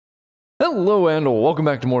Hello and welcome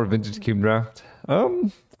back to more Vintage Cube Draft.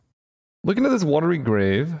 Looking at this Watery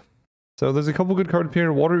Grave. So there's a couple good cards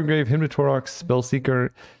here. Watery Grave, Hymn to Torok,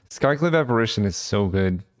 Spellseeker, Skyclave Apparition is so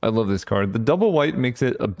good. I love this card. The double white makes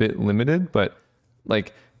it a bit limited, but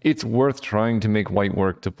like it's worth trying to make white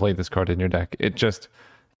work to play this card in your deck. It just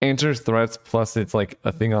answers threats, plus it's like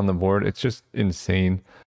a thing on the board. It's just insane.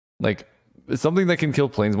 Like something that can kill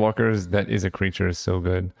planeswalkers that is a creature is so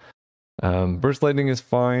good. Burst Lightning is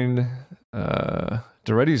fine.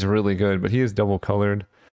 Duretti's really good, but he is double colored.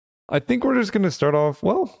 I think we're just going to start off,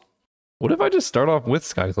 well, what if I just start off with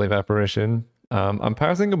Skyclave Apparition? I'm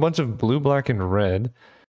passing a bunch of blue, black, and red,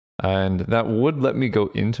 and that would let me go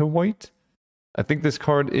into white. I think this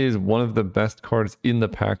card is one of the best cards in the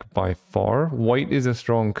pack by far. White is a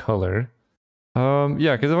strong color.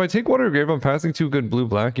 Yeah, because if I take Watery Grave, I'm passing two good blue,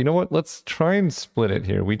 black. You know what? Let's try and split it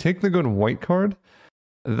here. We take the good white card.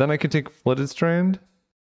 Then I could take Flooded Strand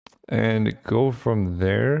and go from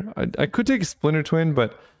there. I could take Splinter Twin,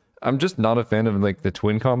 but I'm just not a fan of like the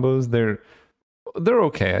twin combos. They're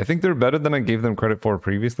okay. I think they're better than I gave them credit for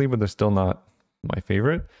previously, but they're still not my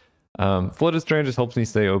favorite. Flooded Strand just helps me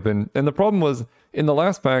stay open. And the problem was, in the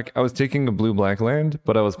last pack, I was taking a blue-black land,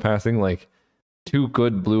 but I was passing like two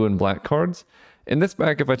good blue and black cards. In this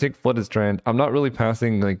pack, if I take Flooded Strand, I'm not really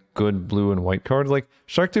passing like good blue and white cards. Like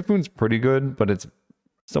Shark Typhoon's pretty good, but it's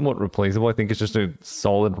somewhat replaceable. I think it's just a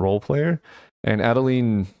solid role player. And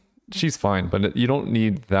Adeline, she's fine, but you don't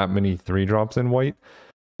need that many 3-drops in white.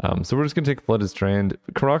 So we're just going to take Flooded Strand.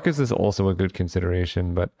 Caracas is also a good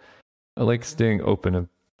consideration, but I like staying open a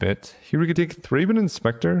bit. Here we could take Thraben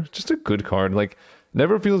Inspector. Just a good card. Like,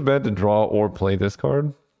 never feels bad to draw or play this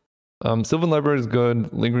card. Sylvan Library is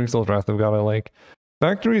good. Lingering Soul's Wrath of God I like.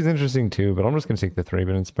 Factory is interesting too, but I'm just going to take the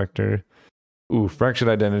Thraben Inspector. Ooh, Fractured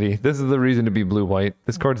Identity. This is the reason to be blue-white.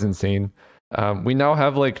 This card's insane. We now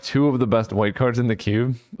have like two of the best white cards in the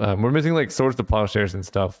cube. We're missing like Swords to Plowshares and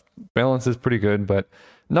stuff. Balance is pretty good, but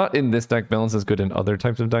not in this deck. Balance is good in other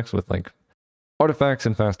types of decks with like artifacts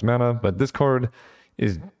and fast mana, but this card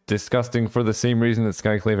is disgusting for the same reason that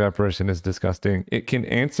Skyclave Apparition is disgusting. It can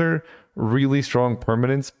answer really strong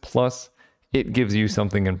permanents, plus it gives you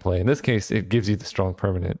something in play. In this case, it gives you the strong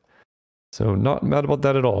permanent. So not mad about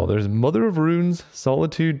that at all. There's Mother of Runes,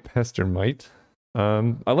 Solitude, Pestermite.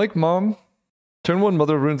 I like Mom. Turn 1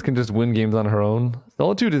 Mother of Runes can just win games on her own.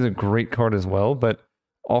 Solitude is a great card as well, but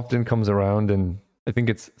often comes around and I think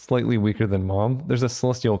it's slightly weaker than Mom. There's a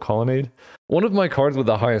Celestial Colonnade. One of my cards with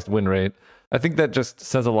the highest win rate. I think that just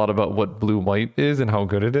says a lot about what blue-white is and how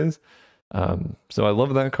good it is. So I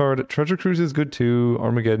love that card. Treasure Cruise is good too.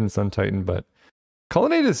 Armageddon, Sun Titan, but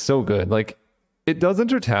Colonnade is so good. Like, it does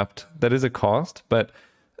enter tapped, that is a cost, but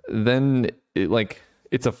then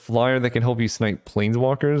it's a flyer that can help you snipe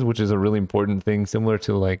planeswalkers, which is a really important thing, similar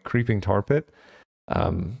to like Creeping Tar Pit.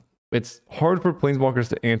 It's hard for planeswalkers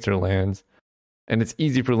to answer lands, and it's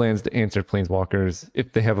easy for lands to answer planeswalkers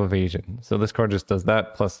if they have evasion. So this card just does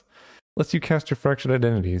that, plus lets you cast your Fractured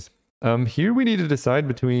Identities. Here we need to decide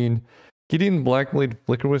between Gideon Blackblade,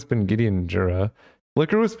 Flickerwisp, and Gideon Jura.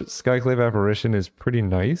 Flickerwisp Skyclave Apparition is pretty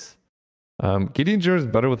nice. Gideon Jura is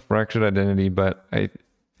better with Fractured Identity, but I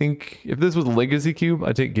think if this was Legacy Cube,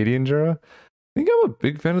 I'd take Gideon Jura. I think I'm a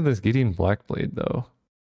big fan of this Gideon Blackblade, though.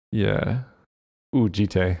 Yeah. Ooh,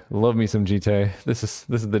 GT. Love me some GT. This is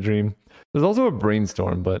the dream. There's also a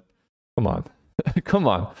Brainstorm, but come on. Come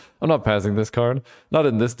on. I'm not passing this card. Not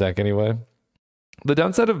in this deck, anyway. The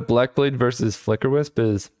downside of Blackblade versus Flickerwisp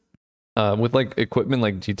is with like equipment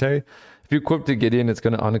like GT, if you equip to Gideon, it's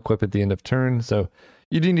going to unequip at the end of turn, so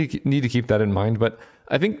you do need to keep that in mind. But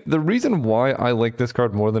I think the reason why I like this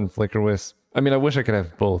card more than Flickerwisp, I mean, I wish I could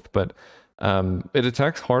have both, but it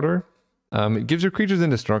attacks harder. It gives your creatures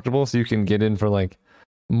indestructible, so you can get in for like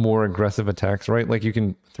more aggressive attacks, right? Like you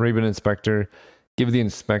can Thraben Inspector, give the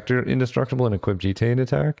Inspector indestructible and equip GT in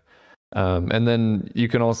attack. And then you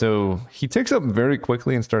can also, he takes up very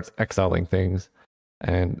quickly and starts exiling things.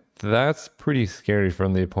 And that's pretty scary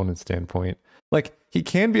from the opponent's standpoint. Like, he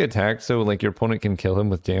can be attacked, so like your opponent can kill him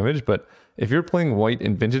with damage, but if you're playing white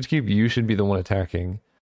in Vintage Cube, you should be the one attacking.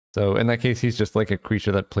 So in that case, he's just like a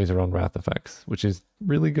creature that plays around wrath effects, which is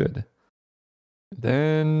really good.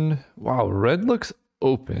 Then, wow, red looks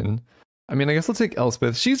open. I mean, I guess I'll take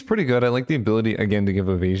Elspeth. She's pretty good. I like the ability, again, to give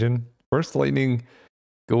evasion. Burst Lightning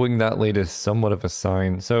going that late is somewhat of a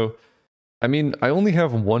sign. So, I mean, I only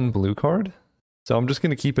have one blue card, so I'm just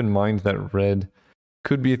going to keep in mind that red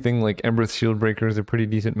could be a thing. Like Embereth Shieldbreaker is a pretty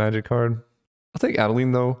decent magic card. I'll take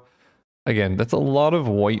Adeline, though. Again, that's a lot of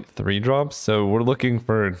white 3-drops, so we're looking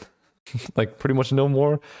for like pretty much no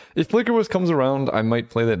more. If Flickerwisp comes around, I might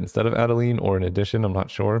play that instead of Adeline or in addition, I'm not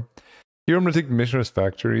sure. Here I'm going to take Mishra's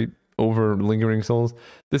Factory over Lingering Souls.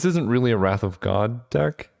 This isn't really a Wrath of God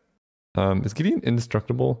deck. Is Gideon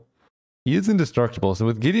indestructible? He is indestructible, so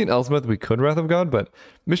with Gideon Elspeth we could Wrath of God, but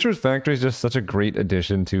Mishra's Factory is just such a great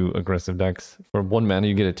addition to aggressive decks. For 1 mana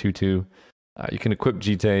you get a 2/2. You can equip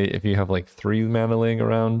Jite if you have like 3 mana laying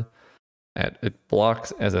around. It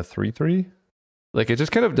blocks as a 3/3. Like, it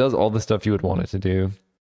just kind of does all the stuff you would want it to do.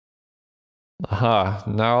 Aha,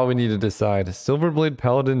 now we need to decide. Silverblade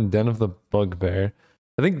Paladin, Den of the Bugbear.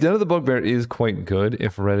 I think Den of the Bugbear is quite good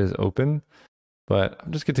if red is open, but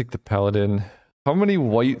I'm just gonna take the Paladin. How many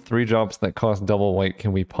white 3-drops that cost double white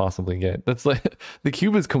can we possibly get? That's like, the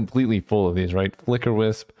cube is completely full of these, right? Flicker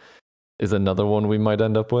Wisp is another one we might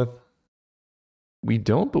end up with. We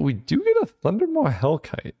don't, but we do get a Thundermaw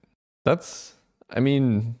Hellkite. That's, I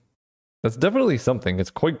mean, that's definitely something. It's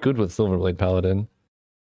quite good with Silverblade Paladin.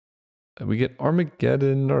 We get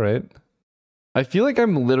Armageddon, alright. I feel like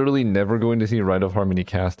I'm literally never going to see Rite of Harmony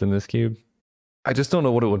cast in this cube. I just don't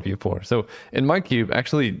know what it would be for. So in my cube,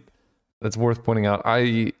 actually, that's worth pointing out,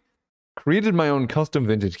 I created my own custom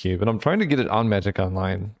vintage cube, and I'm trying to get it on Magic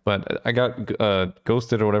Online, but I got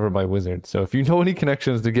ghosted or whatever by Wizard. So if you know any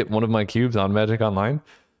connections to get one of my cubes on Magic Online,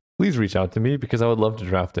 please reach out to me because I would love to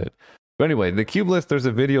draft it. But anyway, the cube list, there's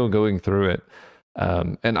a video going through it.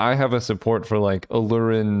 And I have a support for like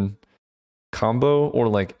Allurin combo or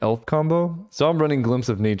like Elf combo. So I'm running Glimpse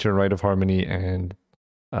of Nature, Rite of Harmony, and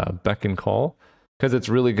Beck and Call. Because it's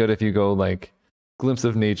really good if you go like Glimpse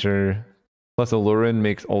of Nature plus Allurin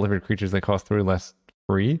makes all of your creatures that cost 3 less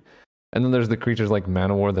free. And then there's the creatures like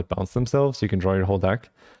Mana War that bounce themselves, so you can draw your whole deck.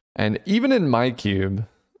 And even in my cube,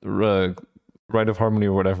 Rite of Harmony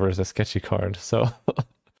or whatever is a sketchy card. So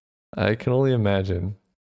I can only imagine.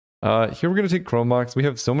 Here we're going to take Chromox. We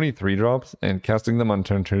have so many 3-drops, and casting them on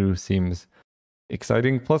turn 2 seems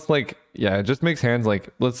exciting. Plus, like, yeah, it just makes hands like,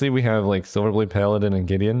 let's say we have like Silverblade Paladin and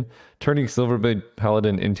Gideon. Turning Silverblade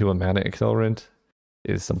Paladin into a mana accelerant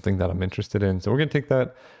is something that I'm interested in. So we're going to take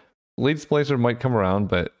that. Blade Splicer might come around,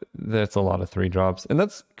 but that's a lot of 3-drops. And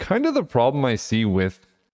that's kind of the problem I see with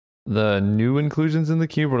the new inclusions in the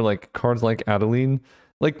cube, where like cards like Adeline,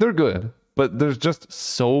 like they're good, but there's just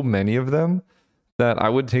so many of them that I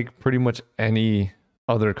would take pretty much any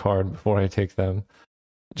other card before I take them.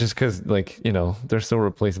 Just because, like, you know, they're so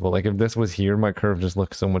replaceable. Like, if this was here, my curve just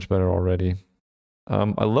looks so much better already.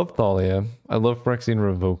 I love Thalia. I love Phyrexian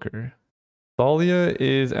Revoker. Thalia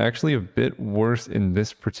is actually a bit worse in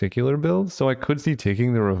this particular build, so I could see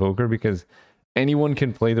taking the Revoker because anyone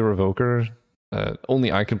can play the Revoker.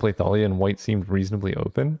 Only I can play Thalia, and white seemed reasonably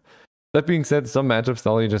open. That being said, some matchups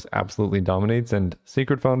Thalia just absolutely dominates, and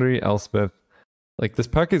Sacred Foundry, Elspeth, like, this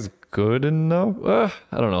pack is good enough.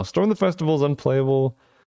 I don't know. Storm the Festival is unplayable.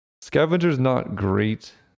 Scavenger's not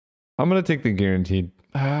great. I'm gonna take the guaranteed.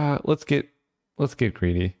 Let's get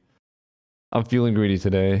greedy. I'm feeling greedy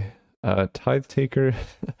today. Tithe Taker.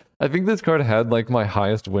 I think this card had like my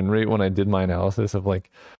highest win rate when I did my analysis of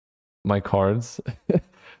like my cards.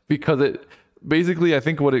 Because it basically, I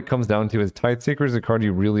think what it comes down to is Tithe Taker is a card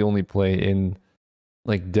you really only play in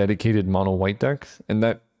like dedicated mono white decks, and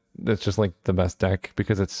that's just like the best deck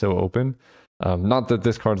because it's so open. Not that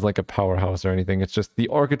this card's like a powerhouse or anything, it's just the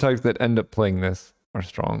archetypes that end up playing this are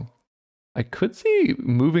strong. I could see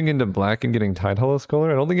moving into black and getting Tidehollow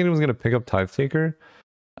Sculler. I don't think anyone's going to pick up Tithe Taker.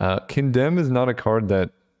 Condemn is not a card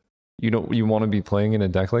that you want to be playing in a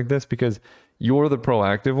deck like this because you're the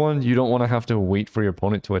proactive one. You don't want to have to wait for your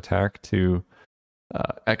opponent to attack to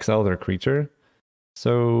exile their creature.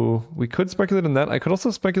 So we could speculate on that. I could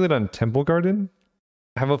also speculate on Temple Garden.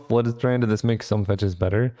 Have a Flooded Strand, and this makes some fetches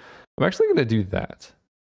better. I'm actually going to do that.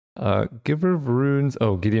 Giver of Runes.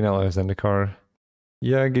 Oh, Gideon Ally of Zendikar.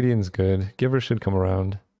 Yeah, Gideon's good. Giver should come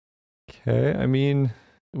around. Okay, I mean,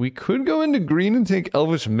 we could go into green and take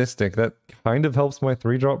Elvish Mystic. That kind of helps my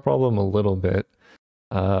 3-drop problem a little bit.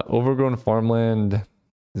 Overgrown Farmland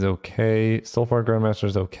is okay. Soulfire Grandmaster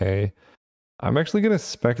is okay. I'm actually going to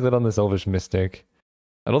speculate on this Elvish Mystic.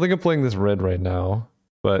 I don't think I'm playing this red right now.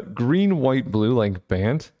 But green, white, blue, like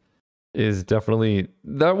Bant, is definitely...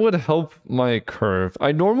 that would help my curve.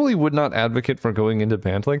 I normally would not advocate for going into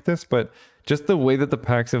Bant like this, but just the way that the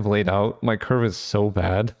packs have laid out, my curve is so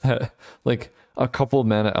bad that like a couple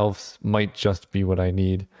mana elves might just be what I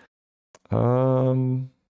need.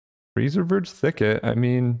 Freezer Verge Thicket, I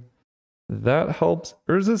mean, that helps.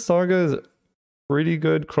 Urza's Saga is pretty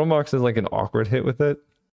good. Chromox is like an awkward hit with it,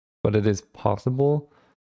 but it is possible.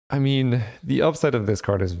 I mean, the upside of this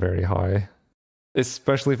card is very high,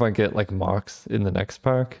 especially if I get like Mox in the next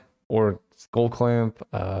pack or Skull Clamp,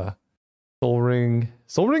 Soul Ring.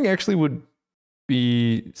 Soul Ring actually would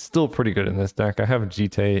be still pretty good in this deck. I have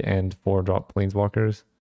GT and 4-drop Planeswalkers.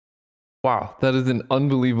 Wow, that is an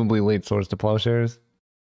unbelievably late Swords to Plowshares.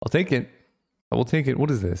 I'll take it. I will take it.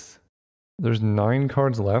 What is this? There's 9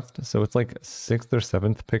 cards left, so it's like 6th or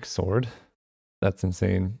 7th pick sword. That's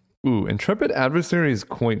insane. Ooh, Intrepid Adversary is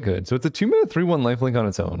quite good. So it's a 2-mana 3/1 lifelink on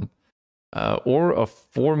its own. Or a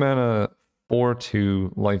 4-mana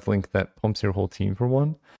 4/2 lifelink that pumps your whole team for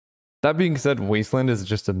 1. That being said, Wasteland is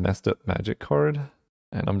just a messed up magic card,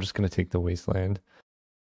 and I'm just going to take the Wasteland.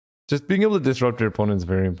 Just being able to disrupt your opponent is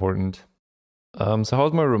very important. So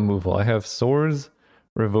how's my removal? I have Swords,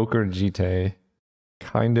 Revoker, GT.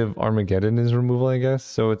 Kind of Armageddon is removal, I guess.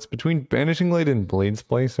 So it's between Banishing Light and Blade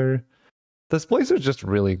Splicer. The Splicer is just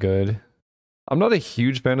really good. I'm not a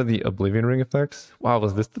huge fan of the Oblivion Ring effects. Wow,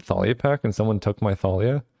 was this the Thalia pack and someone took my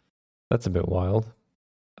Thalia? That's a bit wild.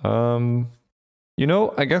 You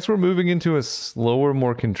know, I guess we're moving into a slower,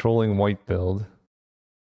 more controlling white build.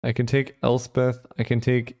 I can take Elspeth. I can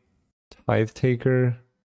take Tithe Taker.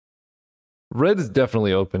 Red is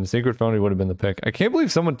definitely open. Sacred Foundry would have been the pick. I can't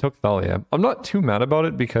believe someone took Thalia. I'm not too mad about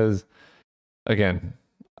it because, again,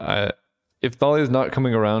 if Thalia is not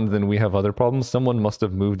coming around, then we have other problems. Someone must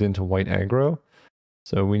have moved into white aggro.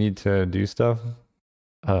 So we need to do stuff.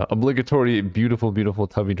 Obligatory, beautiful, beautiful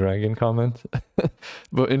Tubby Dragon comment.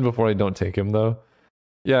 But in before I don't take him, though.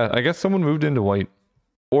 Yeah, I guess someone moved into white.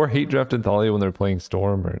 Or hate drafted Thalia when they're playing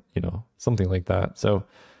Storm or, you know, something like that. So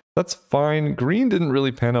that's fine. Green didn't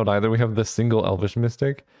really pan out either. We have the single Elvish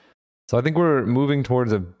Mystic. So I think we're moving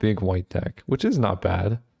towards a big white deck, which is not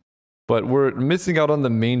bad. But we're missing out on the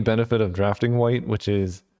main benefit of drafting white, which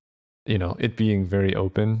is, you know, it being very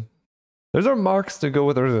open. There's our Mox to go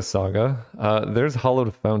with Urza Saga. There's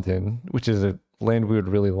Hallowed Fountain, which is a land we would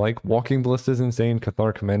really like. Walking Ballista is insane.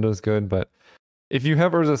 Cathar Commando is good, but if you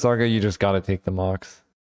have Urza Saga, you just gotta take the Mox.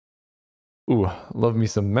 Ooh, love me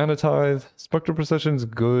some Mana Tithe. Spectral Procession's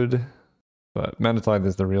good, but Mana Tithe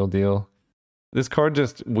is the real deal. This card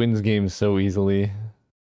just wins games so easily.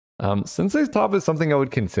 Sensei's Top is something I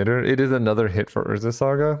would consider. It is another hit for Urza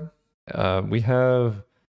Saga. We have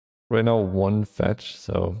right now 1 fetch,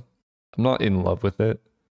 so I'm not in love with it.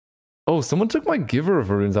 Oh, someone took my Giver of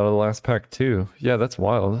Runes out of the last pack too. Yeah, that's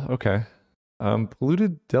wild. Okay.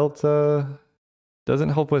 Polluted Delta doesn't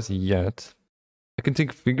help us yet. I can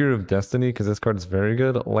take Figure of Destiny because this card is very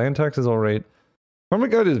good. Land Tax is alright.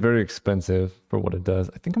 Karmic Guide is very expensive for what it does.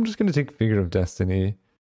 I think I'm just going to take Figure of Destiny.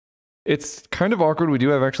 It's kind of awkward. We do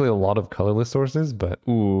have actually a lot of colorless sources, but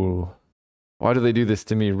ooh. Why do they do this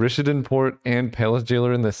to me? Rishadan Port and Palace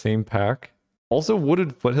Jailer in the same pack. Also,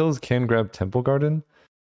 Wooded Foothills can grab Temple Garden,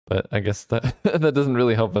 but I guess that that doesn't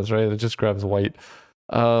really help us, right? It just grabs white.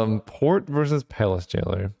 Port versus Palace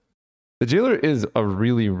Jailer. The Jailer is a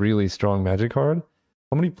really, really strong magic card.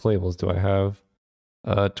 How many playables do I have?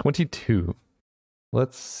 22.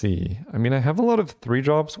 Let's see. I mean, I have a lot of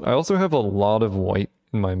 3-drops. I also have a lot of white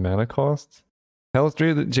in my mana costs. Palace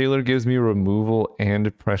Jailer gives me removal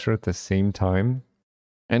and pressure at the same time.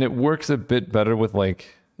 And it works a bit better with,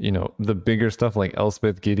 like, you know, the bigger stuff like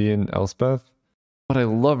Elspeth, Gideon, Elspeth. But I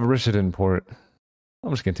love Rishadan Port.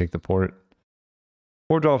 I'm just going to take the Port.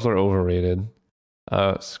 4-drops are overrated.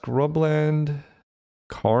 Scrubland.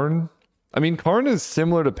 Karn. I mean, Karn is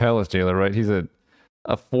similar to Palace Jailer, right? He's a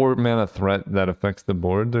 4-mana threat that affects the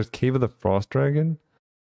board. There's Cave of the Frost Dragon.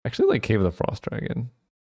 I actually like Cave of the Frost Dragon.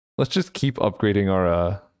 Let's just keep upgrading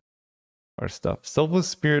our stuff. Selfless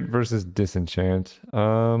Spirit versus Disenchant.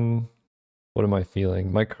 What am I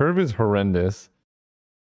feeling? My curve is horrendous.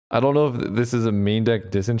 I don't know if this is a main deck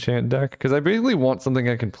Disenchant deck, because I basically want something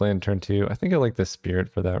I can play in turn 2. I think I like the Spirit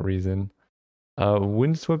for that reason.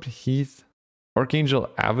 Windswept Heath. Archangel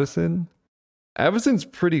Avacyn. Avacyn's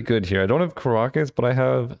pretty good here. I don't have Caracas, but I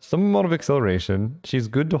have some amount of acceleration. She's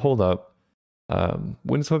good to hold up.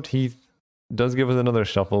 Windswept Heath does give us another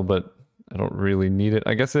shuffle, but I don't really need it.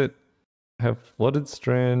 I guess I have Flooded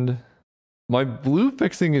Strand. My blue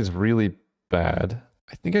fixing is really bad.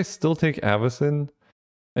 I think I still take Avacyn,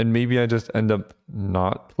 and maybe I just end up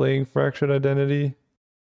not playing Fractured Identity.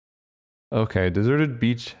 Okay, Deserted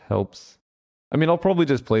Beach helps. I mean, I'll probably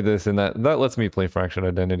just play this, and that lets me play Fractured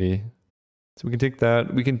Identity. So we can take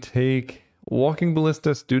that. We can take Walking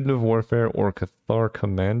Ballista, Student of Warfare, or Cathar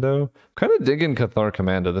Commando. Kind of digging Cathar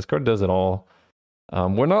Commando. This card does it all.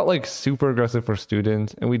 We're not like super aggressive for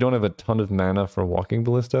Student, and we don't have a ton of mana for Walking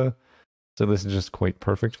Ballista. So this is just quite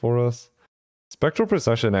perfect for us. Spectral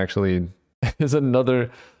Procession actually is another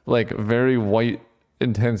like very white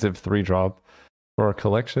intensive 3-drop for our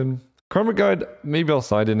collection. Karma Guide, maybe I'll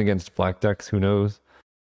side in against black decks, who knows.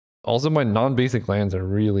 Also, my non-basic lands are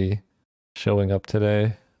really showing up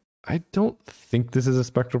today. I don't think this is a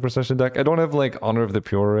Spectral Procession deck. I don't have like Honor of the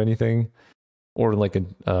Pure or anything, or like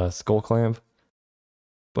a Skull Clamp.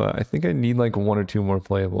 But I think I need like 1 or 2 more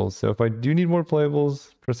playables. So if I do need more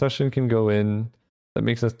playables, Procession can go in. That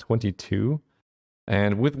makes us 22.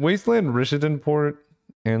 And with Wasteland, Rishadan Port,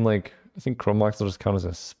 and like, I think Chromox will just count as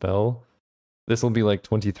a spell. This will be like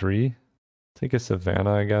 23. Take a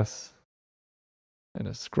Savannah, I guess. And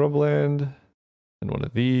a Scrubland. And one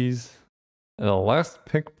of these. And the last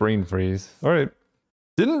pick, Brain Freeze. Alright.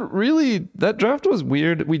 Didn't really... That draft was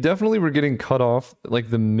weird. We definitely were getting cut off like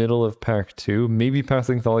the middle of pack 2. Maybe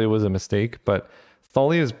passing Thalia was a mistake, but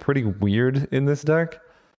Thalia is pretty weird in this deck.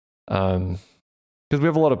 Because we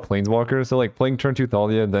have a lot of Planeswalkers, so like playing turn 2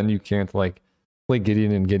 Thalia, then you can't like play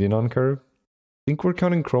Gideon and Gideon on curve. I think we're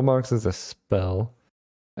counting Chromox as a spell.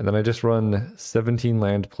 And then I just run 17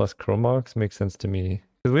 land plus Chromox. Makes sense to me.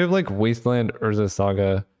 Because we have like Wasteland, Urza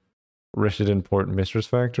Saga, Rishadan Port, Mistress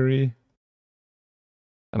Factory.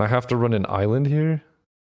 And I have to run an island here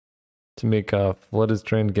to make Flooded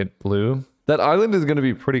Strand get blue. That island is going to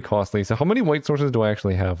be pretty costly. So how many white sources do I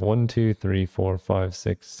actually have? 1, 2, 3, 4, 5,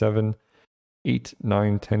 6, 7, 8,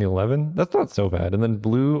 9, 10, 11. That's not so bad. And then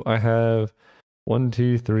blue, I have 1,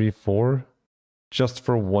 2, 3, 4. Just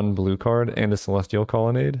for 1 blue card and a Celestial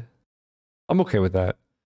Colonnade. I'm okay with that.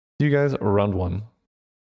 See you guys round 1.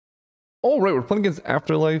 Oh, right, we're playing against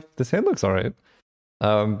Afterlife. This hand looks alright.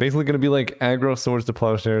 Basically going to be like aggro Swords to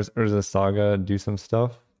Plowshares, Urza Saga, do some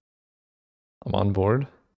stuff. I'm on board.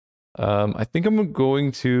 I think I'm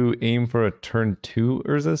going to aim for a turn 2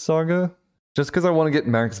 Urza Saga, just because I want to get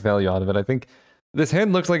max value out of it. I think this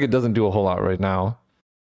hand looks like it doesn't do a whole lot right now.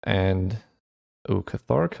 And, oh,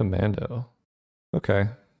 Cathar Commando. Okay.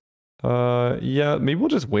 Yeah, maybe we'll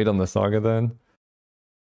just wait on the Saga then.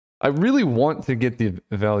 I really want to get the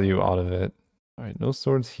value out of it. Alright, no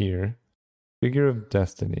swords here. Figure of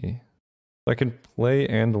Destiny. So I can play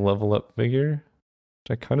and level up Figure,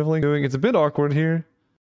 which I kind of like doing. It's a bit awkward here.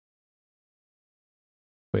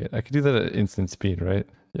 Wait, I could do that at instant speed, right?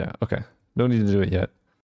 Yeah, okay. No need to do it yet.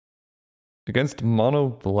 Against Mono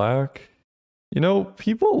Black. You know,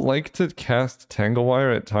 people like to cast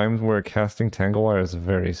Tanglewire at times where casting Tanglewire is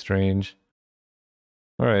very strange.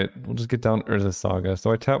 Alright, we'll just get down Urza Saga.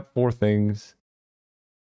 So I tap 4 things.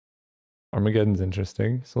 Armageddon's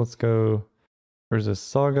interesting. So let's go Urza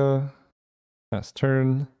Saga. Pass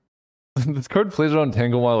turn. This card plays around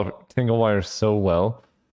Tanglewire so well.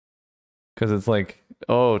 Because it's like,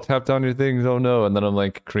 oh, tap down your things, oh no. And then I'm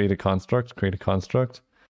like, create a construct.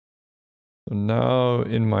 So now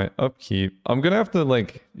in my upkeep, I'm going to have to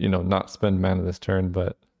like, you know, not spend mana this turn,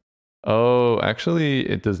 but... Oh, actually,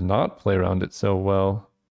 it does not play around it so well.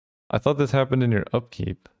 I thought this happened in your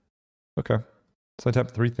upkeep. Okay. So I tap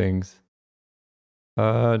 3 things. Do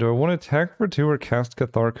I want to attack for 2 or cast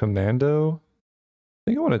Cathar Commando? I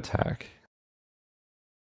think I want to attack.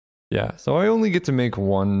 Yeah, so I only get to make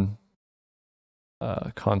 1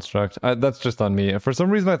 construct. That's just on me. For some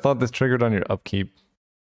reason, I thought this triggered on your upkeep.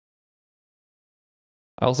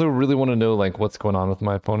 I also really want to know like what's going on with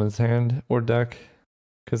my opponent's hand or deck.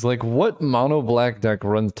 Because like what mono black deck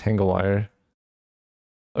runs Tanglewire?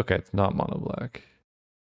 Okay, it's not mono black.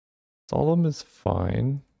 Solemn is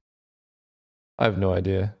fine. I have no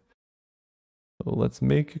idea. So let's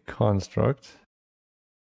make a construct.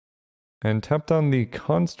 And tap down the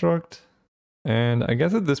construct. And I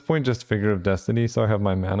guess at this point just Figure of Destiny so I have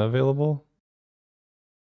my mana available.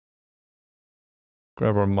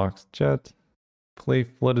 Grab our Mox Jet. Play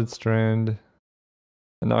Flooded Strand.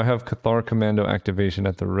 And now I have Cathar Commando activation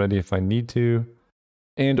at the ready if I need to.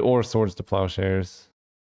 And or Swords to Plowshares.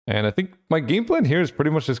 And I think my game plan here is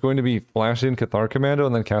pretty much just going to be flash in Cathar Commando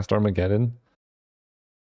and then cast Armageddon.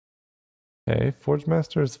 Okay, Forge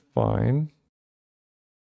Master is fine.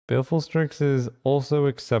 Baleful Strix is also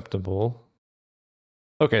acceptable.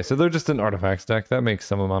 Okay, so they're just an artifacts deck. That makes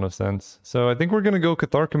some amount of sense. So I think we're going to go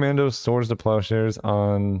Cathar Commando, Swords to Plowshares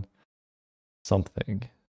on something.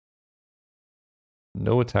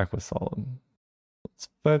 No attack with Solemn. Let's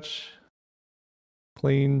fetch.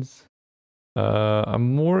 Plains.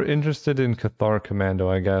 I'm more interested in Cathar Commando,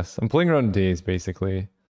 I guess. I'm playing around Days, basically.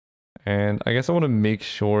 And I guess I want to make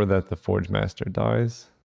sure that the Forge Master dies.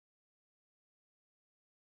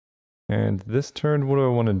 And this turn, what do I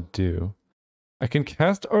want to do? I can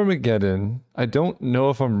cast Armageddon. I don't know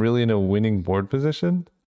if I'm really in a winning board position.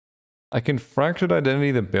 I can Fractured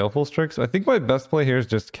Identity the Baleful Strix. I think my best play here is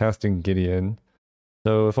just casting Gideon.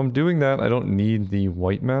 So if I'm doing that, I don't need the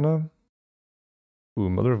white mana. Ooh,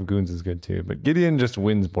 Mother of Goons is good too, but Gideon just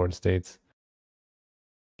wins board states.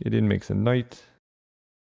 Gideon makes a knight.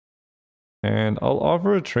 And I'll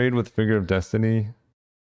offer a trade with Figure of Destiny.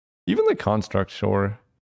 Even the construct, sure.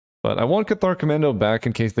 But I want Cathar Commando back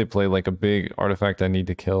in case they play like a big artifact I need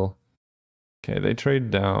to kill. Okay, they trade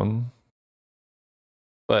down.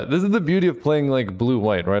 But this is the beauty of playing like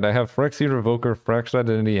blue-white, right? I have Phyrexian Revoker, Fractured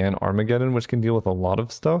Identity, and Armageddon, which can deal with a lot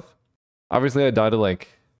of stuff. Obviously, I die to like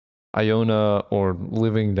Iona or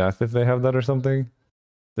Living Death if they have that or something.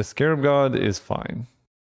 The Scarab God is fine.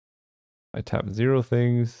 I tap 0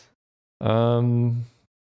 things. So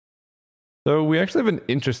we actually have an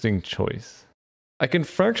interesting choice. I can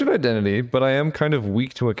Fractured Identity, but I am kind of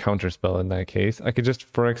weak to a counterspell in that case. I could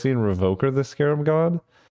just Phyrexian Revoker the Scarab God.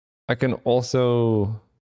 I can also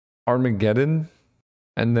Armageddon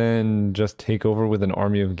and then just take over with an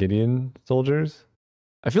army of Gideon soldiers.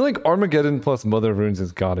 I feel like Armageddon plus Mother of Runes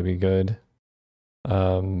has got to be good.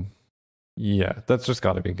 Yeah, that's just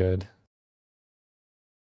got to be good.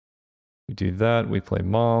 We do that. We play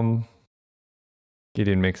Mom.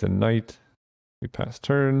 Gideon makes a knight. We pass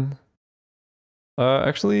turn.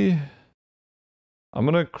 Actually, I'm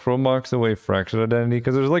gonna Chromox away Fractured Identity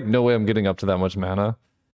because there's like no way I'm getting up to that much mana.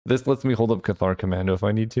 This lets me hold up Cathar Commando if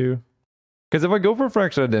I need to. Because if I go for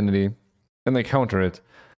Fractured Identity and they counter it,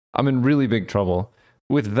 I'm in really big trouble.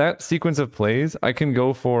 With that sequence of plays, I can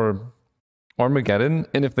go for Armageddon,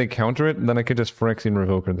 and if they counter it, then I could just Phyrexian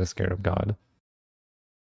Revoker the Scarab God.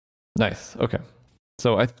 Nice, okay.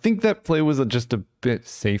 So I think that play was just a bit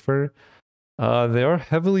safer. They are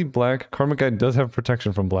heavily black. Karmic Guide does have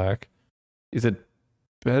protection from black. Is it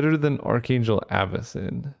better than Archangel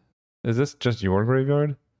Avacyn? Is this just your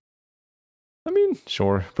graveyard? I mean,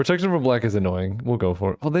 sure. Protection from black is annoying. We'll go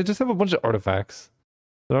for it. Oh, they just have a bunch of artifacts.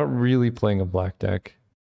 They're not really playing a black deck.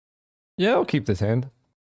 Yeah, I'll keep this hand.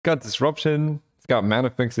 Got Disruption. It's got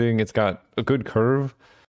mana fixing. It's got a good curve.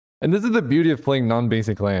 And this is the beauty of playing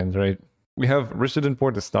non-basic lands, right? We have Rishadan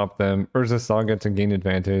Port to stop them. Urza Saga to gain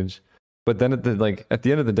advantage. But then at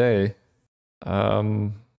the end of the day, I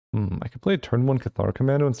could play a turn 1 Cathar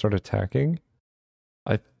Commando and start attacking.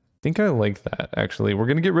 I think I like that, actually. We're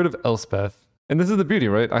going to get rid of Elspeth. And this is the beauty,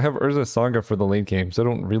 right? I have Urza Saga for the late game, so I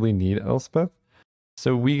don't really need Elspeth.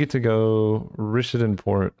 So we get to go Rishadan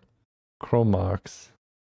Port, Chromox,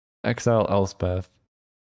 exile Elspeth.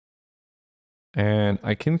 And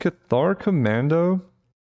I can Cathar Commando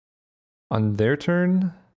on their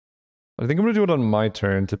turn. I think I'm going to do it on my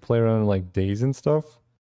turn to play around like daze and stuff.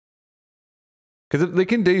 Because if they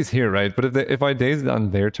can daze here, right? But if I daze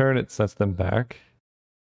on their turn, it sets them back.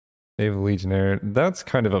 They have Legionnaire. That's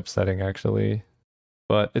kind of upsetting, actually.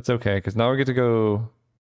 But it's okay, because now I get to go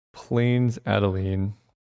Plains Adeline,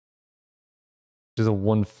 which is a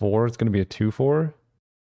 1/4. It's going to be a 2/4.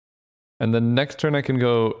 And then next turn I can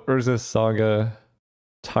go Urza Saga,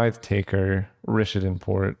 Tithe Taker, Rishadan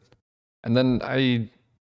Port. And then I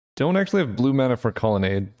don't actually have blue mana for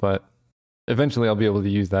Colonnade, but eventually I'll be able to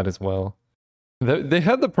use that as well. They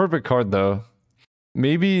had the perfect card though.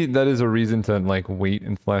 Maybe that is a reason to like wait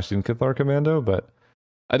and flash in Cathar Commando, but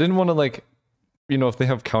I didn't want to like, you know, if they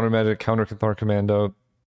have counter magic, counter Cathar Commando,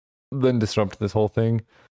 then disrupt this whole thing.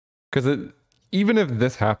 Because even if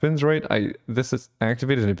this happens, right, this is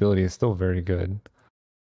activated ability is still very good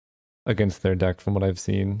against their deck from what I've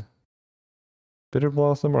seen. Bitter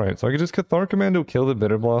Blossom, alright, so I could just Cathar Commando, kill the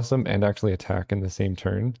Bitter Blossom, and actually attack in the same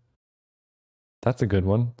turn. That's a good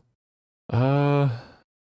one.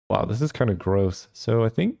 Wow, this is kind of gross. So I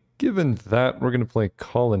think given that, we're going to play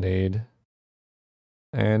Colonnade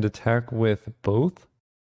and attack with both.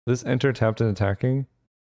 This enter tapped and attacking.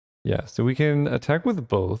 Yeah, so we can attack with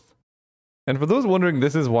both. And for those wondering,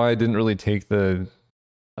 this is why I didn't really take the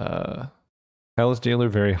Palace Jailer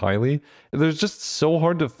very highly. There's just so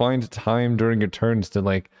hard to find time during your turns to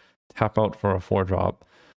like tap out for a 4-drop,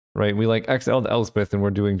 right? We like exiled Elspeth and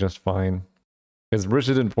we're doing just fine. Because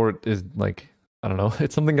Rishadan Port is like, I don't know,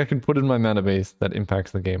 it's something I can put in my mana base that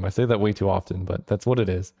impacts the game. I say that way too often, but that's what it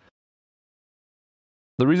is.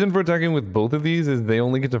 The reason for attacking with both of these is they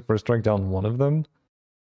only get to first strike down one of them.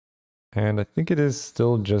 And I think it is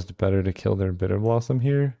still just better to kill their Bitter Blossom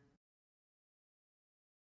here.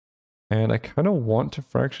 And I kind of want to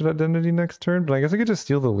Fractured Identity next turn, but I guess I could just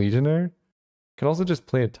steal the Legionnaire. I could also just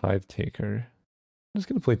play a Tithe Taker. I'm just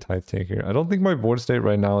going to play Tithe Taker. I don't think my board state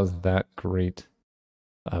right now is that great.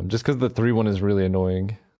 Just because the 3/1 is really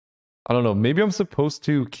annoying. I don't know, maybe I'm supposed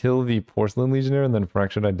to kill the Porcelain Legionnaire and then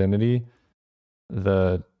Fractured Identity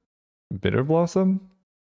the Bitter Blossom?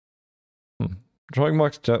 Drawing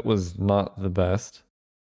Mox Jet was not the best.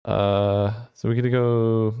 So we get to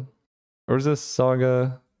go Urza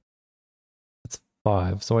Saga. That's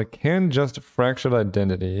 5. So I can just Fractured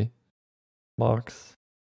Identity. Mox.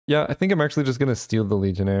 Yeah, I think I'm actually just gonna steal the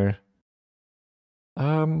Legionnaire.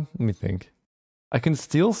 Let me think. I can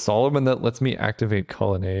steal Solemn and that lets me activate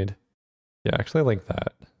Colonnade. Yeah, actually I like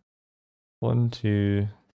that. 1, 2,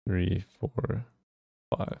 3, 4,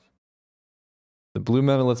 5. The blue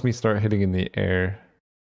mana lets me start hitting in the air.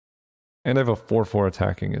 And I have a 4/4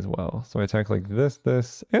 attacking as well. So I attack like this,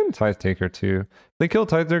 and Tithe Taker too. If they kill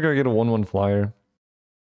Tithe Taker, I get a 1/1 flyer.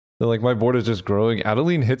 So like my board is just growing.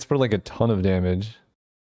 Adeline hits for like a ton of damage.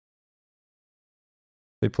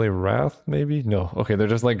 They play Wrath, maybe? No. Okay, they're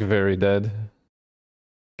just like very dead.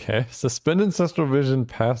 Okay, Suspend Ancestral Vision,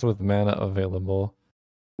 pass with mana available.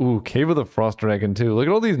 Ooh, Cave of the Frost Dragon too. Look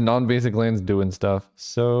at all these non-basic lands doing stuff.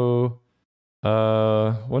 So,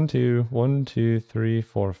 1, 2, 3,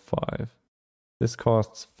 4, 5. This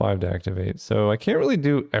costs 5 to activate. So I can't really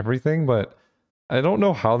do everything, but I don't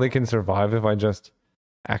know how they can survive if I just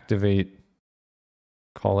activate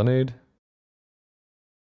Colonnade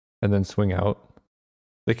and then swing out.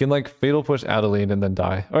 They can like Fatal Push Adeline and then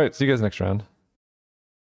die. All right, see you guys next round.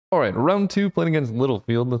 All right, round 2, playing against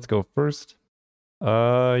Littlefield. Let's go first.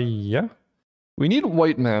 Yeah. We need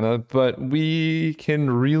white mana, but we can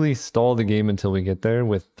really stall the game until we get there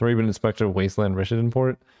with Thraben Inspector, Wasteland, Rishid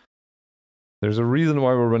Import. There's a reason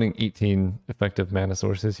why we're running 18 effective mana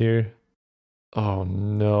sources here. Oh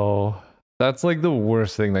no. That's like the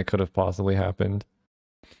worst thing that could have possibly happened.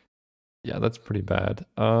 Yeah, that's pretty bad.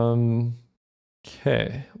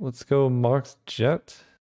 Okay, let's go Mox Jet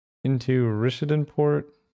into Rishid Import.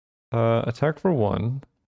 Attack for 1.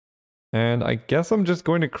 And I guess I'm just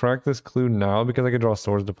going to crack this clue now because I can draw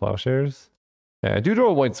Swords to Plowshares. Yeah, I do draw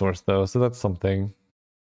a white source though, so that's something.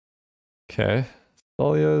 Okay.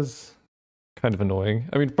 Thalia's kind of annoying.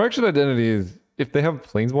 I mean, Fractured Identity is, if they have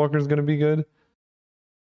Planeswalker, is going to be good.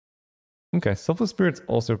 Okay, Selfless Spirit's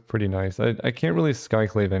also pretty nice. I can't really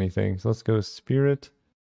Skyclave anything, so let's go Spirit.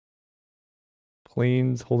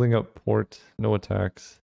 Planes holding up port, no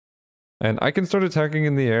attacks. And I can start attacking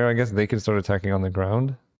in the air. I guess they can start attacking on the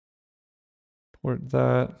ground. Port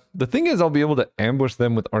that. The thing is, I'll be able to ambush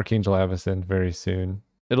them with Archangel Avacyn very soon.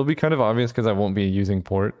 It'll be kind of obvious because I won't be using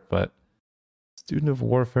port, but Student of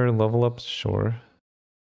Warfare level ups, sure.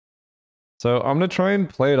 So I'm going to try and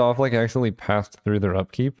play it off like I accidentally passed through their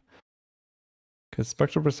upkeep. Because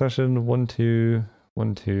Spectral Procession, 1, 2,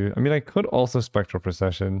 1, 2. I mean, I could also Spectral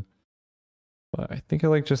Procession. But I think I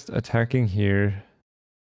like just attacking here.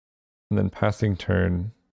 And then passing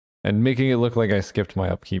turn. And making it look like I skipped my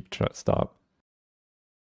upkeep stop.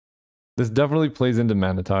 This definitely plays into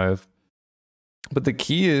Mana Tithe. But the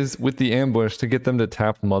key is, with the ambush, to get them to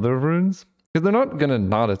tap Mother of Runes. Because they're not going to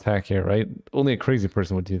not attack here, right? Only a crazy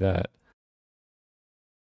person would do that.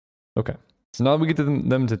 Okay. So now we get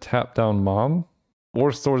them to tap down Mom.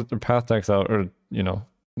 Or Swords or Path Decks out, or, you know,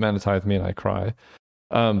 Mana Tithe me and I cry.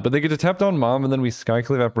 But they get to tap down Mom, and then we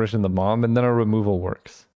Skyclave Apparition the Mom, and then our removal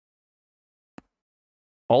works.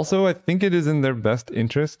 Also, I think it is in their best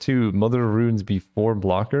interest to Mother of Runes before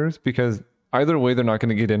blockers, because either way they're not going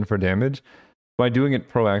to get in for damage. By doing it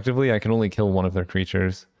proactively, I can only kill one of their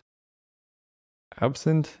creatures.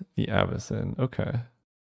 Absent the Avacyn. Okay.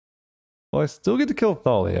 Well, I still get to kill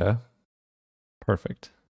Thalia.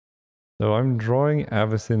 Perfect. So I'm drawing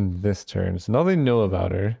Avacyn this turn. So now they know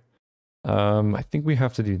about her. I think we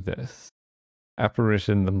have to do this.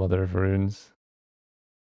 Apparition the Mother of Runes.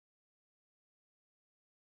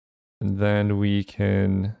 And then we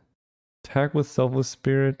can attack with Selfless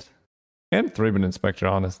Spirit and Thraben Inspector,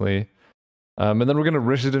 honestly. And then we're going to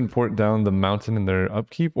Rishid Import down the mountain in their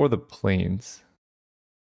upkeep or the plains.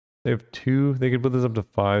 They have 2. They could put this up to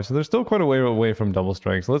 5. So they're still quite a way away from double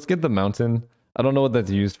strike. So let's get the mountain. I don't know what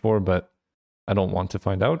that's used for, but I don't want to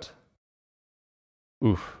find out.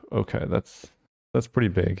 Oof. Okay, that's pretty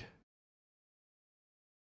big.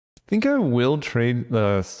 I think I will trade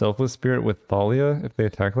the Selfless Spirit with Thalia if they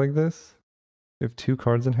attack like this. They have 2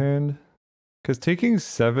 cards in hand. Because taking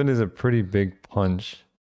 7 is a pretty big punch.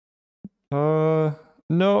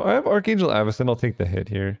 No, I have Archangel Avacyn. I'll take the hit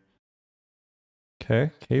here.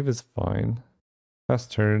 Okay, Cave is fine. Pass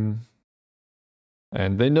turn.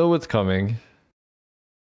 And they know what's coming.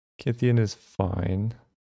 Kithian is fine.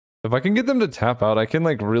 If I can get them to tap out, I can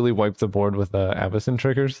like really wipe the board with Avacyn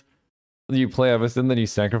triggers. You play Avacyn, then you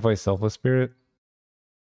sacrifice Selfless Spirit.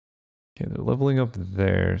 Okay, they're leveling up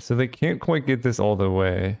there. So they can't quite get this all the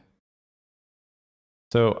way.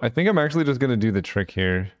 So I think I'm actually just going to do the trick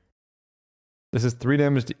here. This is 3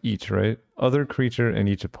 damage to each, right? Other creature and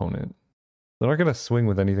each opponent. They're not going to swing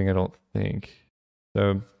with anything, I don't think.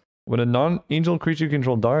 So when a non-angel creature you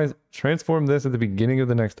control dies, transform this at the beginning of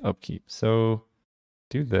the next upkeep. So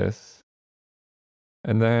do this.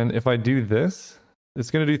 And then if I do this,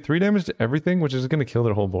 it's going to do 3 damage to everything, which is going to kill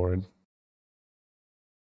their whole board.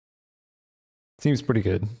 Seems pretty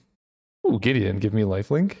good. Ooh, Gideon, give me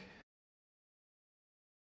lifelink.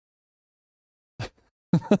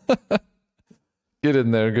 Get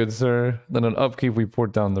in there, good sir. Then on upkeep, we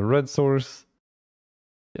port down the red source.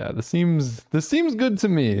 Yeah, this seems good to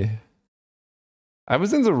me.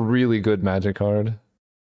 Avacyn's a really good magic card.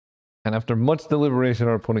 And after much deliberation,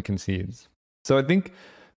 our opponent concedes. So I think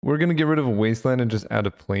we're going to get rid of Wasteland and just add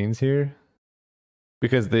a Plains here.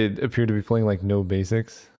 Because they appear to be playing like no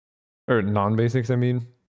basics. Or non-basics, I mean.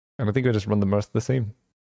 And I think I just run the rest the same.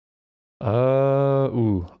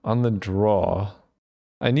 Ooh, on the draw.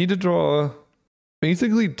 I need to draw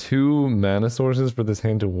basically 2 mana sources for this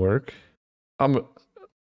hand to work.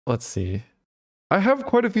 Let's see. I have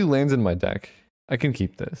quite a few lands in my deck. I can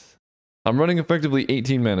keep this. I'm running effectively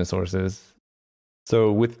 18 mana sources.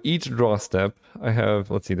 So with each draw step, I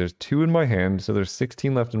have, let's see, there's 2 in my hand, so there's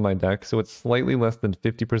 16 left in my deck, so it's slightly less than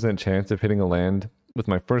 50% chance of hitting a land with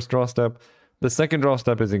my first draw step. The second draw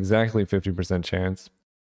step is exactly 50% chance.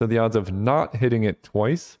 So the odds of not hitting it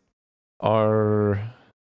twice are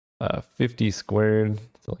 50 squared,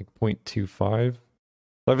 so like 0.25. So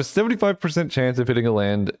I have a 75% chance of hitting a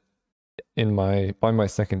land by my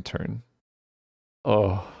second turn.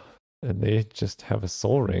 Oh, and they just have a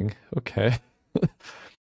Soul Ring. Okay.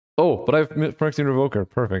 Oh, but I have Phyrexian Revoker.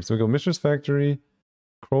 Perfect. So we go Mishra's Factory,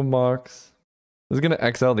 Chrome Box. This is going to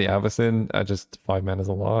exile the Avacyn at just 5 mana is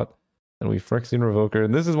a lot. And we Phyrexian Revoker.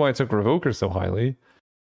 And this is why I took Revoker so highly.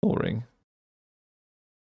 Soul Ring.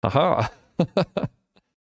 Aha!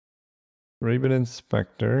 Raven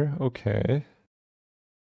Inspector. Okay.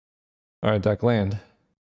 Alright, deck land.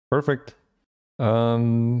 Perfect. I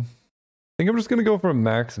think I'm just going to go for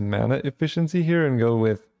max mana efficiency here and go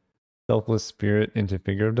with Selfless Spirit into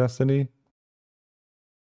Figure of Destiny.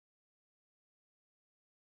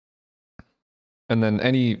 And then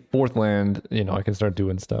any 4th land, you know, I can start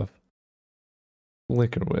doing stuff.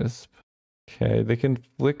 Flicker Wisp. Okay, they can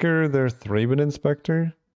flicker their Thraben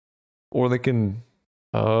Inspector. Or they can...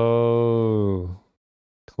 Oh...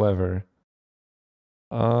 Clever.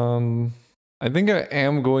 I think I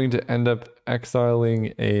am going to end up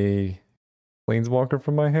exiling a Planeswalker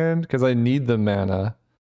from my hand, because I need the mana.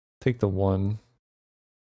 Take the 1.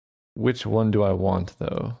 Which one do I want,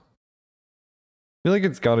 though? I feel like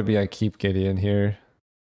it's gotta be I keep Gideon here.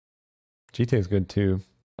 GT is good, too.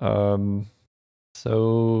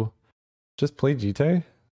 So... just play GT?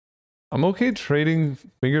 I'm okay trading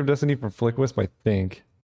Figure of Destiny for Flick Wisp, I think.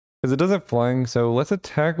 Because it does have flying, so let's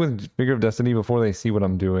attack with Figure of Destiny before they see what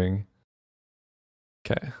I'm doing.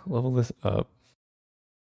 Okay, level this up.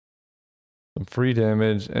 Some free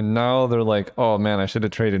damage, and now they're like, oh man, I should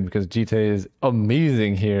have traded because GT is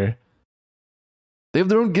amazing here. They have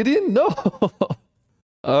their own Gideon? No!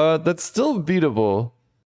 That's still beatable,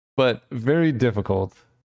 but very difficult.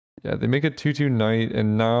 Yeah, they make a 2/2 knight,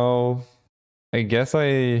 and now I guess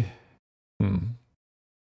I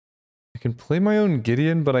can play my own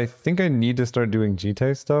Gideon, but I think I need to start doing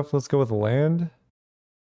GT stuff. Let's go with land.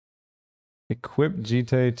 Equip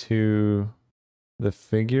GT to the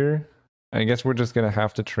figure. I guess we're just going to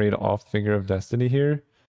have to trade off Figure of Destiny here.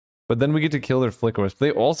 But then we get to kill their Flicker Wisp.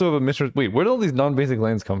 They also have a Mishra... Wait, where did all these non-basic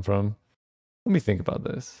lands come from? Let me think about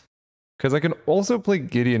this. Because I can also play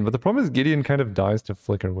Gideon, but the problem is Gideon kind of dies to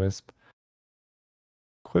Flicker Wisp.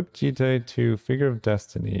 Equip GT to Figure of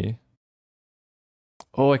Destiny.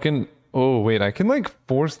 Oh, I can... Oh, wait, I can like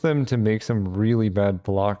force them to make some really bad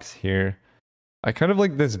blocks here. I kind of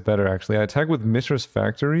like this better, actually. I attack with Mishra's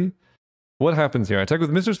Factory. What happens here? I attack with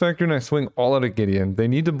Mishra's Factory and I swing all out at Gideon. They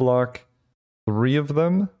need to block 3 of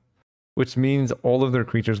them, which means all of their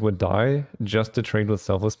creatures would die just to trade with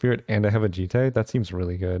Selfless Spirit, and I have a GT. That seems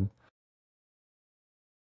really good.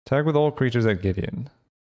 Attack with all creatures at Gideon.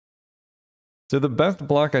 So the best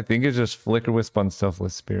block, I think, is just Flicker Wisp on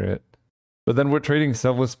Selfless Spirit. But then we're trading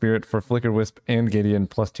Selfless Spirit for Flicker Wisp and Gideon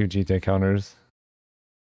plus 2 GT counters.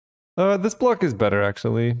 This block is better,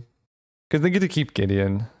 actually. Because they get to keep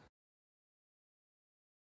Gideon.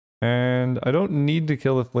 And I don't need to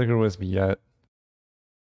kill the Flicker Wisp yet.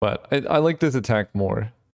 But I like this attack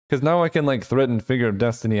more. Because now I can like threaten Figure of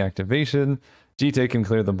Destiny activation. GT can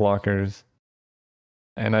clear the blockers.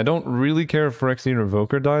 And I don't really care if Phyrexian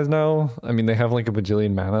Revoker dies now. I mean, they have like a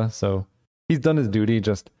bajillion mana, so he's done his duty,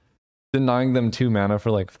 just denying them 2 mana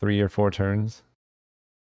for like 3 or 4 turns.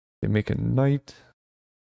 They make a knight.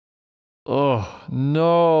 Oh,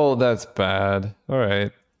 no, that's bad.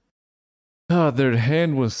 Alright. Ah, their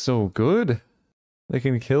hand was so good. They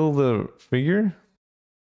can kill the figure?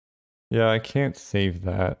 Yeah, I can't save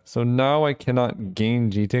that. So now I cannot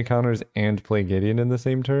gain GT counters and play Gideon in the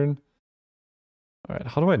same turn. Alright,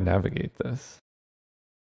 how do I navigate this?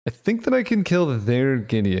 I think that I can kill their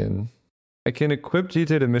Gideon. I can equip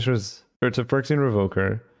GT to Mishra's, or to Phyrexian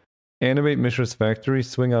Revoker, animate Mishra's Factory,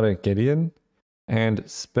 swing out at Gideon, and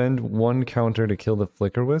spend 1 counter to kill the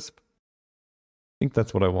Flicker Wisp. I think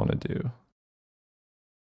that's what I want to do.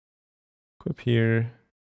 Equip here.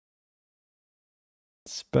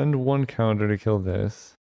 Spend 1 counter to kill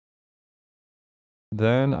this.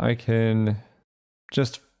 Then I can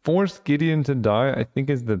just force Gideon to die, I think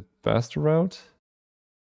is the best route.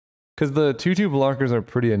 Because the 2/2 blockers are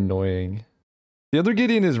pretty annoying. The other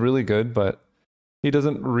Gideon is really good, but he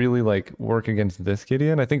doesn't really like work against this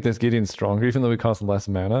Gideon. I think this Gideon's stronger, even though he costs less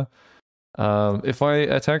mana. If I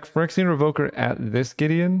attack Phyrexian Revoker at this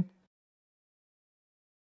Gideon...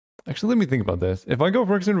 Actually, let me think about this. If I go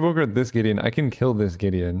Phyrexian Revoker at this Gideon, I can kill this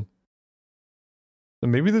Gideon. So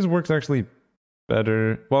maybe this works actually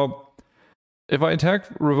better. Well, if I attack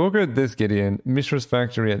Revoker at this Gideon, Mishra's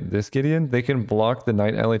Factory at this Gideon, they can block the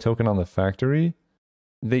Night Ally token on the Factory.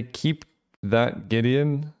 They keep that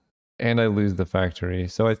Gideon, and I lose the Factory.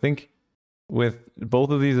 So I think with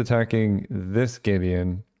both of these attacking this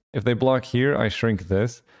Gideon, if they block here, I shrink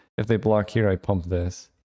this. If they block here, I pump this.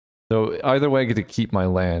 So either way, I get to keep my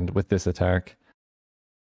land with this attack.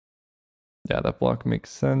 Yeah, that block makes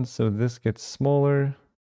sense. So this gets smaller.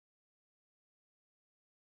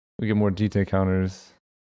 We get more GT counters.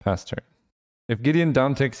 Pass turn. If Gideon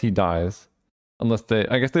down ticks, he dies. Unless they...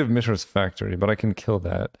 I guess they have Mishra's Factory, but I can kill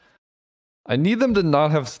that. I need them to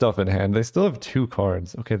not have stuff in hand. They still have 2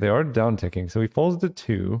 cards. Okay, they are down ticking. So he falls to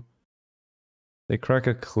 2. They crack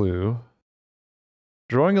a clue.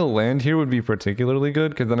 Drawing a land here would be particularly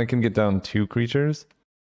good, because then I can get down 2 creatures.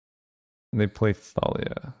 And they play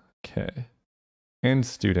Thalia. Okay. And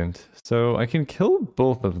Student. So I can kill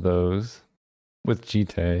both of those with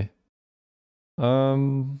GT.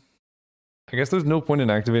 I guess there's no point in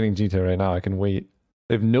activating GT right now. I can wait.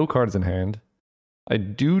 They have no cards in hand. I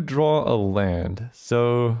do draw a land.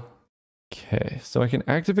 So... Okay. So I can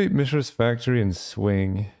activate Mishra's Factory and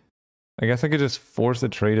swing. I guess I could just force a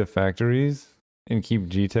trade of factories and keep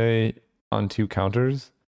GT on 2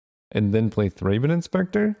 counters, and then play Thraben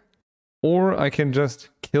Inspector. Or I can just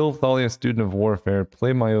kill Thalia Student of Warfare,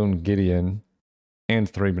 play my own Gideon,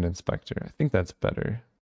 and Thraben Inspector. I think that's better.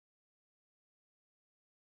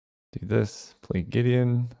 Do this, play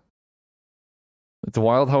Gideon. It's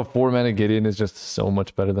wild how 4 mana Gideon is just so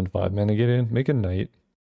much better than 5 mana Gideon. Make a knight,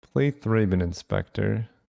 play Thraben Inspector.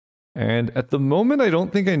 And at the moment, I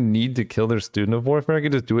don't think I need to kill their Student of Warfare. I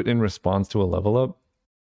could just do it in response to a level up.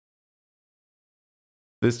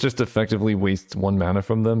 This just effectively wastes 1 mana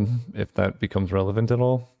from them, if that becomes relevant at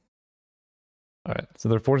all. Alright, so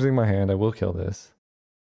they're forcing my hand. I will kill this.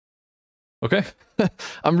 Okay.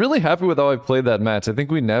 I'm really happy with how I played that match. I think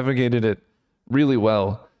we navigated it really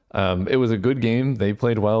well. It was a good game. They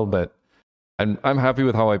played well, but I'm happy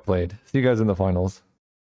with how I played. See you guys in the finals.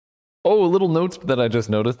 Oh, a little note that I just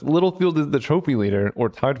noticed. Littlefield is the trophy leader, or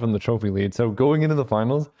tied from the trophy lead. So going into the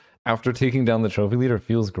finals, after taking down the trophy leader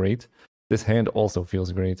feels great. This hand also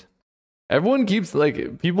feels great. Everyone keeps,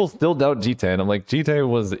 like, people still doubt GT, and I'm like, GT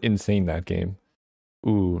was insane that game.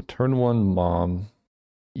 Ooh, turn 1 Mom.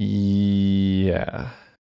 Yeah.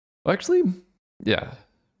 Actually, yeah.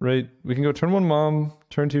 Right, we can go turn 1 Mom,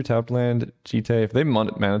 turn 2 tapped land, GT. If they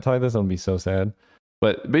mana tie this, I'll be so sad.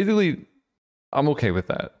 But basically, I'm okay with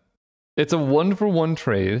that. It's a 1-for-1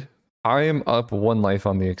 trade. I am up 1 life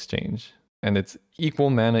on the exchange. And it's equal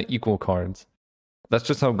mana, equal cards. That's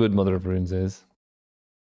just how good Mother of Runes is.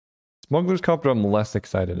 Smuggler's Copter I'm less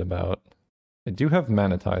excited about. I do have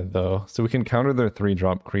Mana Tithe though, so we can counter their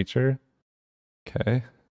 3-drop creature. Okay.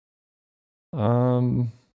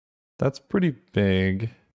 That's pretty big.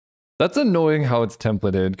 That's annoying how it's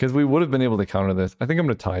templated, because we would have been able to counter this. I think I'm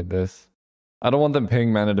going to tide this. I don't want them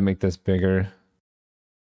paying mana to make this bigger.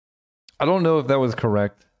 I don't know if that was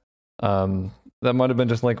correct. That might have been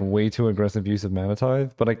just like way too aggressive use of Mana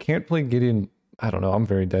Tithe, but I can't play Gideon. I don't know, I'm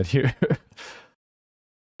very dead here.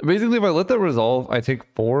 Basically, if I let that resolve, I take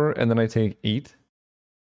 4 and then I take 8.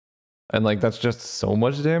 And like, that's just so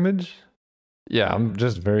much damage. Yeah, I'm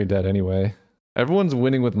just very dead anyway. Everyone's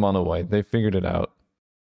winning with mono white. They figured it out.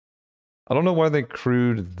 I don't know why they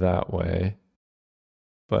crewed that way.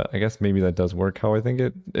 But I guess maybe that does work how I think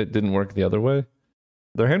it didn't work the other way.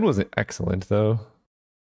 Their hand was excellent though.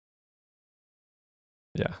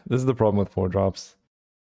 Yeah, this is the problem with 4-drops.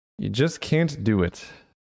 You just can't do it.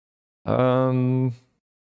 I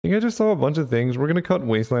think I just saw a bunch of things. We're gonna cut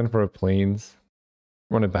Wasteland for a Plains.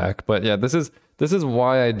 Run it back. But yeah, this is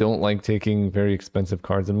why I don't like taking very expensive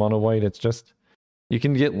cards in mono white. It's just you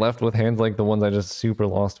can get left with hands like the ones I just super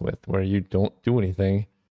lost with, where you don't do anything.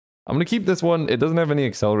 I'm going to keep this one. It doesn't have any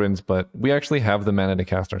accelerants, but we actually have the mana to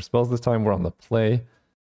cast our spells this time. We're on the play.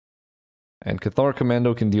 And Cathar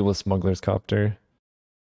Commando can deal with Smuggler's Copter.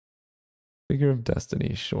 Figure of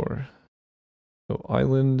Destiny, sure. So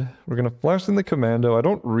Island, we're going to flash in the Commando. I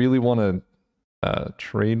don't really want to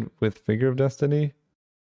trade with Figure of Destiny.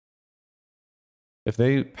 If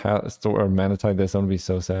they pass or mana tide this, I'm going to be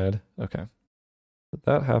so sad. Okay. But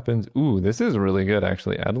that happens. Ooh, this is really good,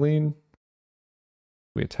 actually. Adeline.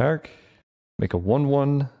 We attack. Make a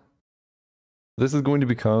 1/1. This is going to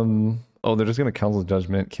become... Oh, they're just going to Council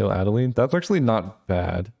Judgment, kill Adeline. That's actually not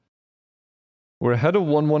bad. We're ahead of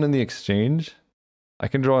 1/1 in the exchange. I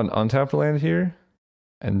can draw an untapped land here.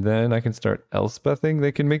 And then I can start Elspething.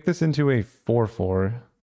 They can make this into a 4/4.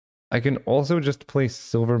 I can also just play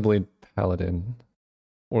Silverblade Paladin.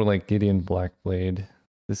 Or like Gideon Blackblade.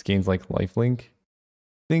 This gains like lifelink. I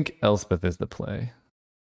think Elspeth is the play.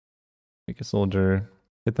 Make a soldier.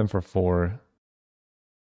 Hit them for 4.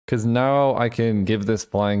 Because now I can give this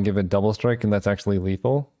flying, give it double strike, and that's actually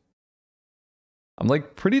lethal. I'm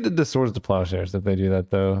like pretty dead to Swords to Plowshares if they do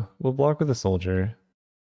that though. We'll block with a soldier.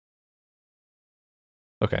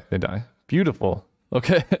 Okay, they die. Beautiful.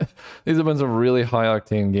 Okay. These have been some really high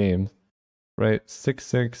octane games. Right?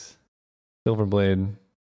 6/6. Silverblade.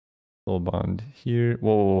 Soul Bond here.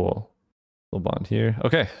 Whoa. Soul Bond here.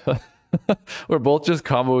 Okay. We're both just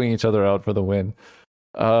comboing each other out for the win.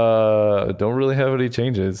 Don't really have any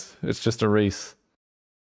changes. It's just a race.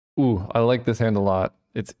 Ooh, I like this hand a lot.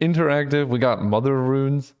 It's interactive. We got Mother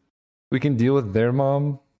Runes. We can deal with their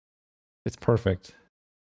mom. It's perfect.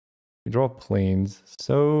 We draw planes.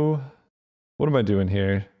 So, what am I doing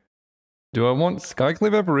here? Do I want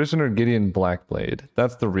Skyclave Apparition or Gideon Blackblade?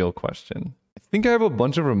 That's the real question. I think I have a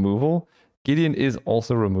bunch of removal. Gideon is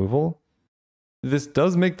also removal. This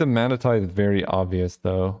does make the Mana Tithe very obvious,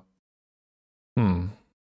 though.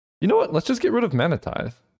 You know what? Let's just get rid of Mana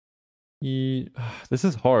Tithe. This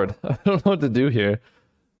is hard. I don't know what to do here.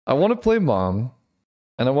 I want to play Mom,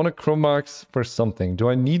 and I want to Chromox for something. Do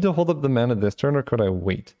I need to hold up the mana this turn, or could I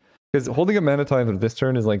wait? Because holding a Mana Tithe this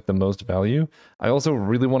turn is like the most value. I also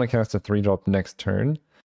really want to cast a 3-drop next turn.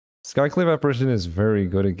 Skyclave Apparition is very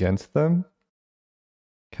good against them.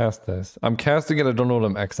 Cast this. I'm casting it. I don't know what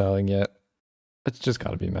I'm exiling yet. It's just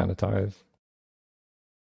got to be Mana Tithe.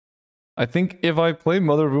 I think if I play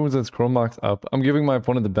Mother of Wounds and Chromox up, I'm giving my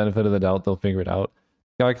opponent the benefit of the doubt. They'll figure it out.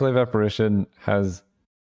 Skyclave Apparition has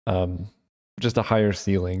just a higher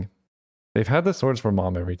ceiling. They've had the Swords for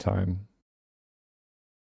Mom every time.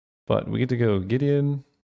 But we get to go Gideon.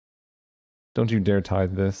 Don't you dare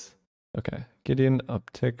tithe this. Okay. Gideon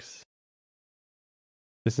upticks.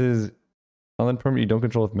 This is Island permanent you don't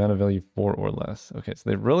control with mana value 4 or less. Okay, so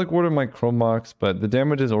they Relic Warded my Chromox, but the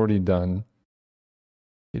damage is already done.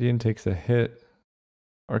 Gideon takes a hit.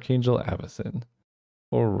 Archangel Avacyn.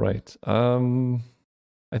 Alright.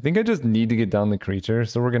 I think I just need to get down the creature,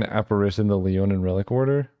 so we're going to Apparition the Leon and Relic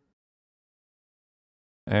Warder.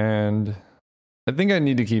 And I think I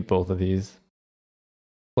need to keep both of these.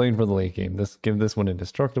 Playing for the late game. Give this one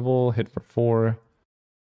Indestructible, hit for 4.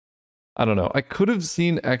 I don't know. I could have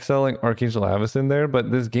seen exiling Archangel Avacyn there,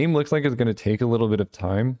 but this game looks like it's going to take a little bit of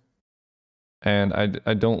time. And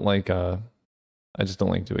I don't like I just don't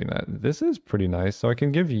like doing that. This is pretty nice. So I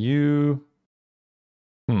can give you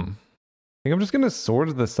I think I'm just going to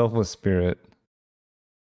Sword the Selfless Spirit.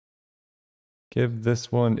 Give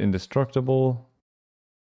this one Indestructible.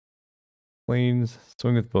 Planes,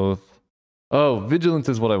 swing with both. Oh, Vigilance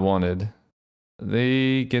is what I wanted.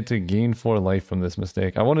 They get to gain 4 life from this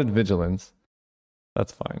mistake. I wanted Vigilance.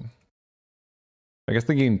 That's fine. I guess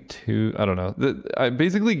they gain 2. I don't know.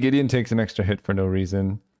 Basically, Gideon takes an extra hit for no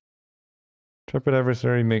reason. Intrepid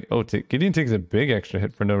Adversary Gideon takes a big extra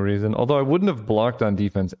hit for no reason. Although I wouldn't have blocked on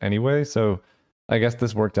defense anyway, so I guess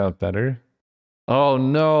this worked out better. Oh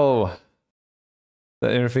no! The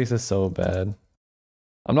interface is so bad.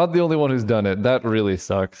 I'm not the only one who's done it. That really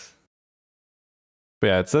sucks. But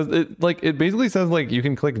yeah, it basically says like you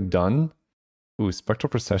can click done. Ooh, Spectral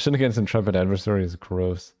Procession against Intrepid Adversary is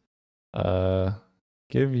gross.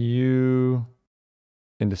 Give you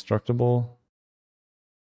Indestructible.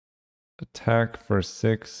 Attack for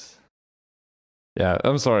 6. Yeah,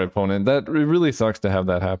 I'm sorry, opponent. It really sucks to have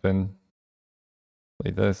that happen.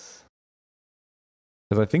 Play this.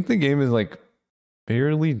 Because I think the game is like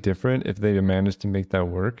fairly different if they manage to make that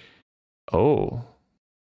work. Oh.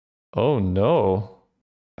 Oh no.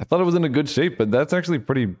 I thought it was in a good shape, but that's actually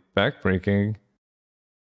pretty backbreaking.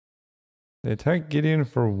 They attack Gideon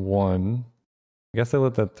for 1. I guess I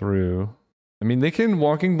let that through. I mean, they can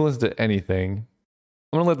Walking Ballista anything.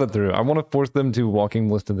 I'm gonna let that through. I want to force them to Walking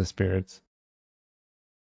Ballista the Spirits.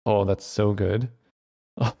 Oh, that's so good.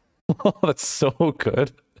 Oh, that's so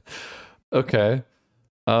good. Okay.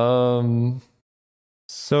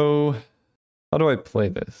 So how do I play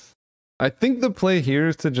this? I think the play here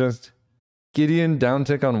is to just Gideon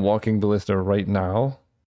downtick on Walking Ballista right now.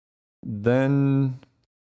 Then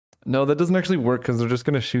no, that doesn't actually work because they're just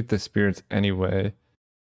gonna shoot the spirits anyway.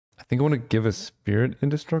 I think I want to give a spirit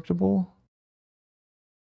indestructible.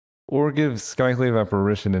 Or give Skyclave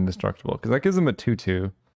Apparition indestructible, because that gives him a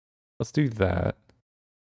 2/2. Let's do that.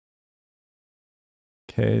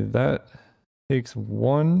 Okay, that takes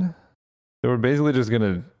 1. So we're basically just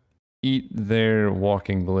gonna eat their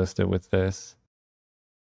Walking Ballista with this.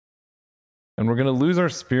 And we're gonna lose our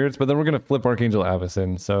spirits, but then we're gonna flip Archangel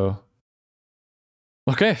Avacyn, so...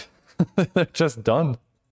 Okay, they're just done.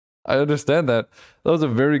 I understand that. That was a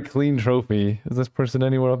very clean trophy. Is this person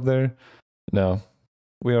anywhere up there? No.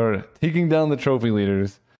 We are taking down the trophy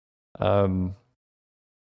leaders. The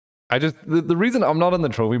reason I'm not on the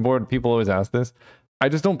trophy board, people always ask this, I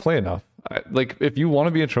just don't play enough. Like, if you want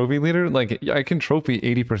to be a trophy leader, like, I can trophy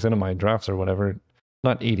 80% of my drafts or whatever.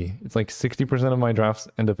 Not 80. It's like 60% of my drafts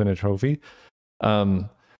end up in a trophy.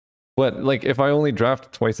 But, like, if I only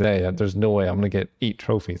draft twice a day, there's no way I'm going to get 8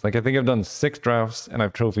 trophies. Like, I think I've done 6 drafts, and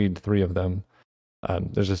I've trophied 3 of them.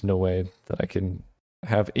 There's just no way that I can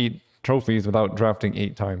have 8 trophies without drafting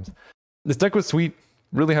 8 times. This deck was sweet.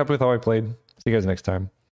 Really happy with how I played. See you guys next time.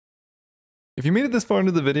 If you made it this far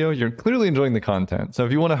into the video, you're clearly enjoying the content. So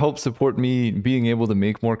if you want to help support me being able to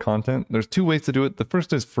make more content, there's 2 ways to do it. The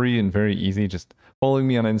first is free and very easy. Just following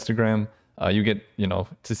me on Instagram. You get,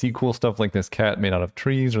 to see cool stuff like this cat made out of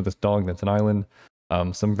trees or this dog that's an island.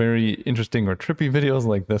 Some very interesting or trippy videos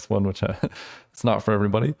like this one, which it's not for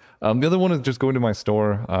everybody. The other one is just going to my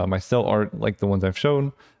store. I sell art like the ones I've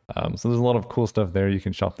shown. So there's a lot of cool stuff there. You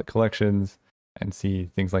can shop the collections and see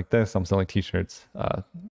things like this. I'm selling t-shirts.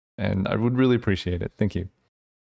 And I would really appreciate it. Thank you.